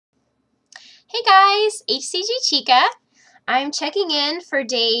Hey guys, HCGChica. I'm checking in for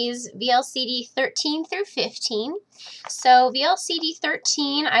days VLCD 13 through 15. So VLCD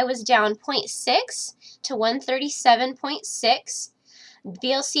 13, I was down 0.6 to 137.6.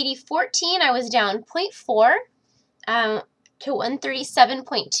 VLCD 14, I was down 0.4 to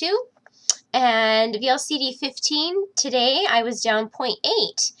 137.2. And VLCD 15, today I was down 0.8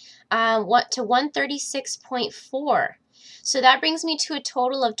 to 136.4. So that brings me to a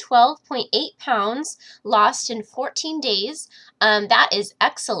total of 12.8 pounds lost in 14 days. That is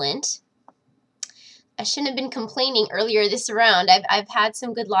excellent. I shouldn't have been complaining earlier this round. I've had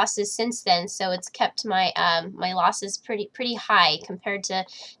some good losses since then, so it's kept my my losses pretty high compared to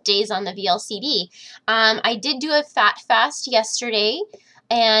days on the VLCD. I did do a fat fast yesterday,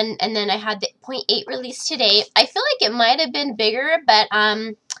 and then I had the 0.8 release today. I feel like it might have been bigger, but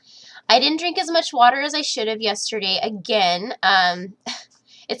I didn't drink as much water as I should have yesterday. Again,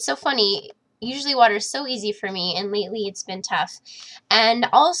 it's so funny. Usually water is so easy for me, and lately it's been tough. And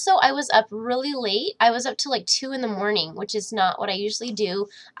also, I was up really late. I was up till like 2 in the morning, which is not what I usually do.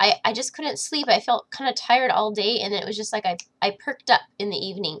 I just couldn't sleep. I felt kind of tired all day, and it was just like I perked up in the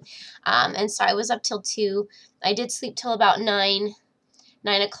evening. And so I was up till 2. I did sleep till about 9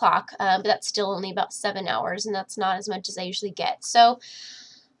 o'clock, but that's still only about 7 hours, and that's not as much as I usually get. So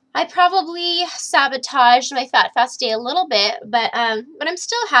I probably sabotaged my fat fast day a little bit, but I'm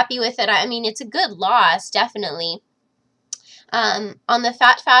still happy with it. I mean, it's a good loss, definitely. On the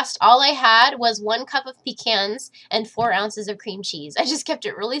fat fast, all I had was 1 cup of pecans and 4 ounces of cream cheese. I just kept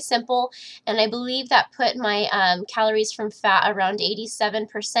it really simple, and I believe that put my calories from fat around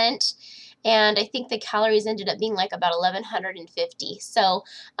 87%. And I think the calories ended up being like about 1,150. So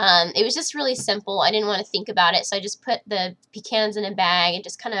it was just really simple. I didn't want to think about it, so I just put the pecans in a bag and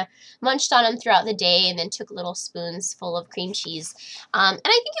just kind of munched on them throughout the day, and then took little spoons full of cream cheese. And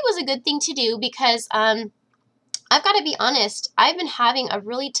I think it was a good thing to do because I've got to be honest, I've been having a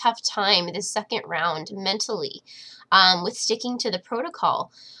really tough time this second round mentally with sticking to the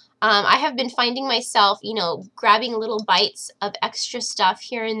protocol. I have been finding myself, you know, grabbing little bites of extra stuff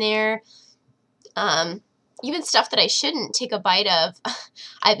here and there. Even stuff that I shouldn't take a bite of.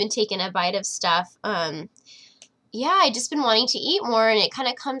 I've been taking a bite of stuff. Yeah, I just been wanting to eat more, and it kind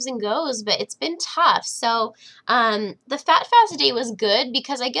of comes and goes, but it's been tough. So the fat fast day was good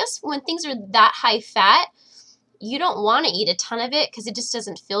because I guess when things are that high fat, you don't want to eat a ton of it because it just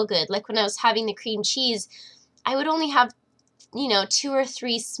doesn't feel good. Like when I was having the cream cheese, I would only have, you know, 2 or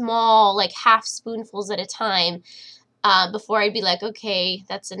 3 small, like half spoonfuls at a time. Before I'd be like, okay,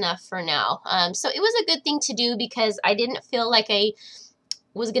 that's enough for now. So it was a good thing to do because I didn't feel like I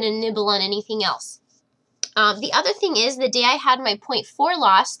was going to nibble on anything else. The other thing is, the day I had my 0.4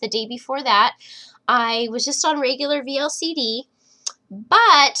 loss, the day before that, I was just on regular VLCD,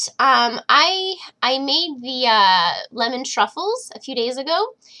 but I made the lemon truffles a few days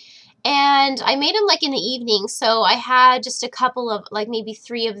ago, and I made them like in the evening, so I had just a couple of, like maybe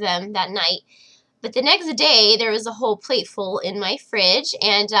 3 of them that night. But the next day, there was a whole plate full in my fridge,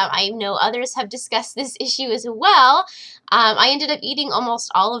 and I know others have discussed this issue as well. I ended up eating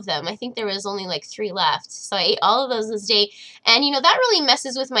almost all of them. I think there was only like 3 left. So I ate all of those this day. And, you know, that really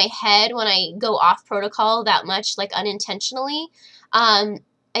messes with my head when I go off protocol that much, like unintentionally.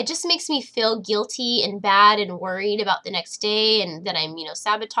 It just makes me feel guilty and bad and worried about the next day, and that I'm, you know,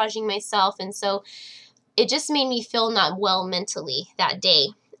 sabotaging myself. And so it just made me feel not well mentally that day.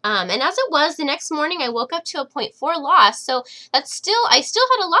 And as it was, the next morning I woke up to a 0.4 loss, so that's I still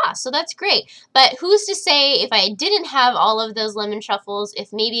had a loss, so that's great. But who's to say if I didn't have all of those lemon truffles,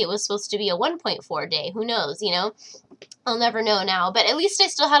 if maybe it was supposed to be a 1.4 day? Who knows, you know? I'll never know now, but at least I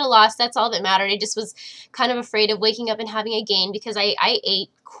still had a loss. That's all that mattered. I just was kind of afraid of waking up and having a gain because I ate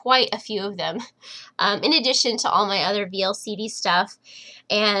quite a few of them, in addition to all my other VLCD stuff.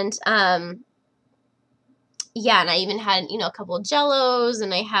 And, yeah, and I even had, you know, a couple of Jellos,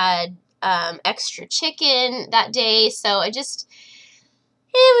 and I had extra chicken that day. So it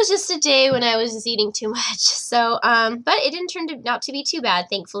was just a day when I was just eating too much. So, but it didn't turn out to be too bad,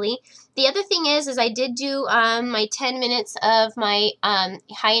 thankfully. The other thing is I did do my 10 minutes of my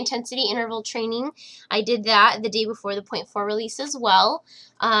high-intensity interval training. I did that the day before the 0.4 release as well,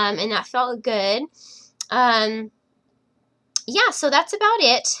 and that felt good. Yeah, so that's about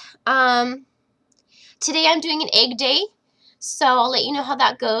it. Today I'm doing an egg day, so I'll let you know how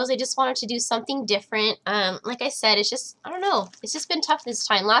that goes. I just wanted to do something different. Like I said, it's just, I don't know, it's just been tough this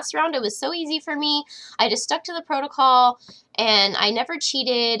time. Last round it was so easy for me. I just stuck to the protocol, and I never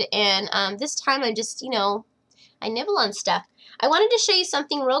cheated, and this time I just, you know, I nibble on stuff. I wanted to show you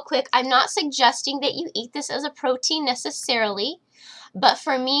something real quick. I'm not suggesting that you eat this as a protein necessarily. But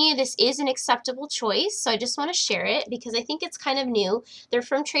for me, this is an acceptable choice, so I just want to share it because I think it's kind of new. They're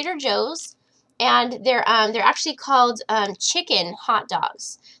from Trader Joe's, and they're actually called chicken hot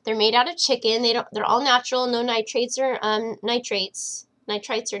dogs. They're made out of chicken. They're all natural, no nitrates or nitrites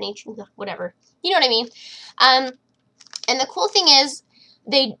or whatever. You know what I mean? And the cool thing is,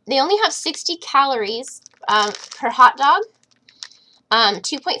 they only have 60 calories per hot dog.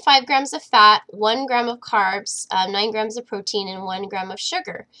 2.5 grams of fat, 1 gram of carbs, 9 grams of protein, and 1 gram of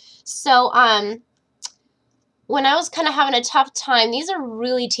sugar. So when I was kind of having a tough time, these are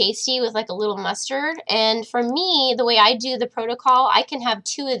really tasty with like a little mustard. And for me, the way I do the protocol, I can have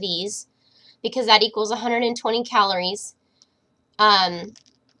 2 of these because that equals 120 calories.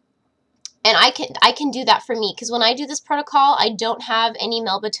 And I can do that for me because when I do this protocol, I don't have any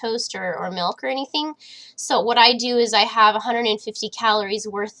Melba toast or milk or anything. So what I do is I have 150 calories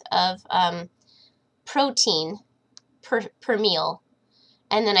worth of protein per meal.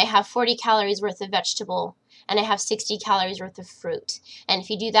 And then I have 40 calories worth of vegetable. And I have 60 calories worth of fruit. And if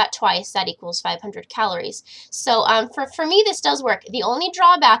you do that twice, that equals 500 calories. So for me, this does work. The only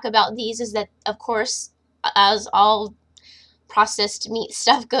drawback about these is that, of course, as all processed meat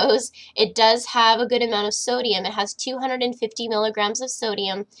stuff goes, it does have a good amount of sodium. It has 250 milligrams of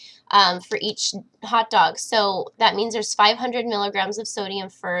sodium for each hot dog. So that means there's 500 milligrams of sodium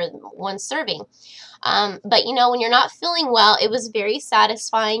for 1 serving. But you know, when you're not feeling well, it was very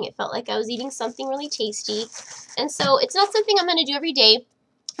satisfying. It felt like I was eating something really tasty. And so it's not something I'm going to do every day,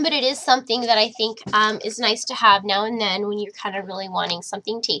 but it is something that I think is nice to have now and then when you're kind of really wanting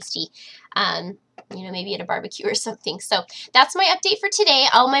something tasty. You know, maybe at a barbecue or something. So that's my update for today.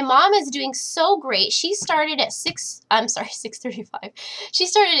 Oh, my mom is doing so great. She started at 6:35. She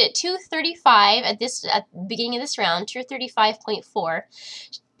started at 2:35 at the beginning of this round, 2:35.4.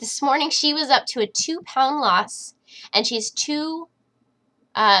 This morning she was up to a 2-pound loss, and she's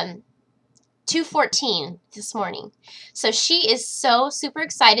 214 this morning. So she is so super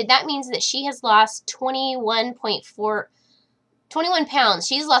excited. That means that she has lost 21 pounds.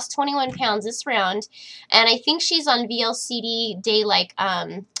 She's lost 21 pounds this round, and I think she's on VLCD day like,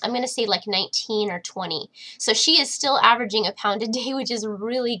 I'm going to say like 19 or 20. So she is still averaging a pound a day, which is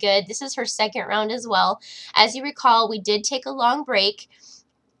really good. This is her 2nd round as well. As you recall, we did take a long break.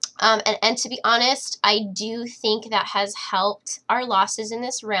 And to be honest, I do think that has helped our losses in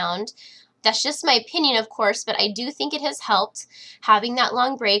this round. That's just my opinion, of course, but I do think it has helped having that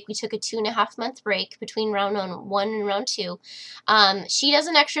long break. We took a 2.5-month break between round 1 and round 2. She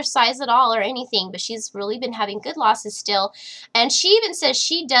doesn't exercise at all or anything, but she's really been having good losses still. And she even says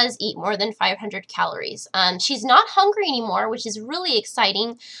she does eat more than 500 calories. She's not hungry anymore, which is really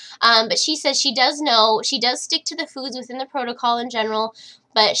exciting. But she says she does stick to the foods within the protocol in general,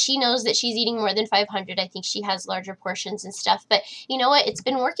 but she knows that she's eating more than 500. I think she has larger portions and stuff. But you know what? It's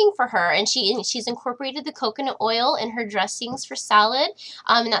been working for her, and she's incorporated the coconut oil in her dressings for salad,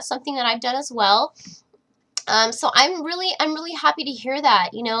 and that's something that I've done as well. So I'm really happy to hear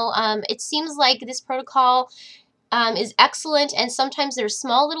that. You know, it seems like this protocol is excellent, and sometimes there's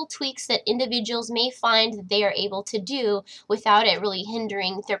small little tweaks that individuals may find that they are able to do without it really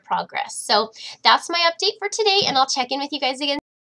hindering their progress. So that's my update for today, and I'll check in with you guys again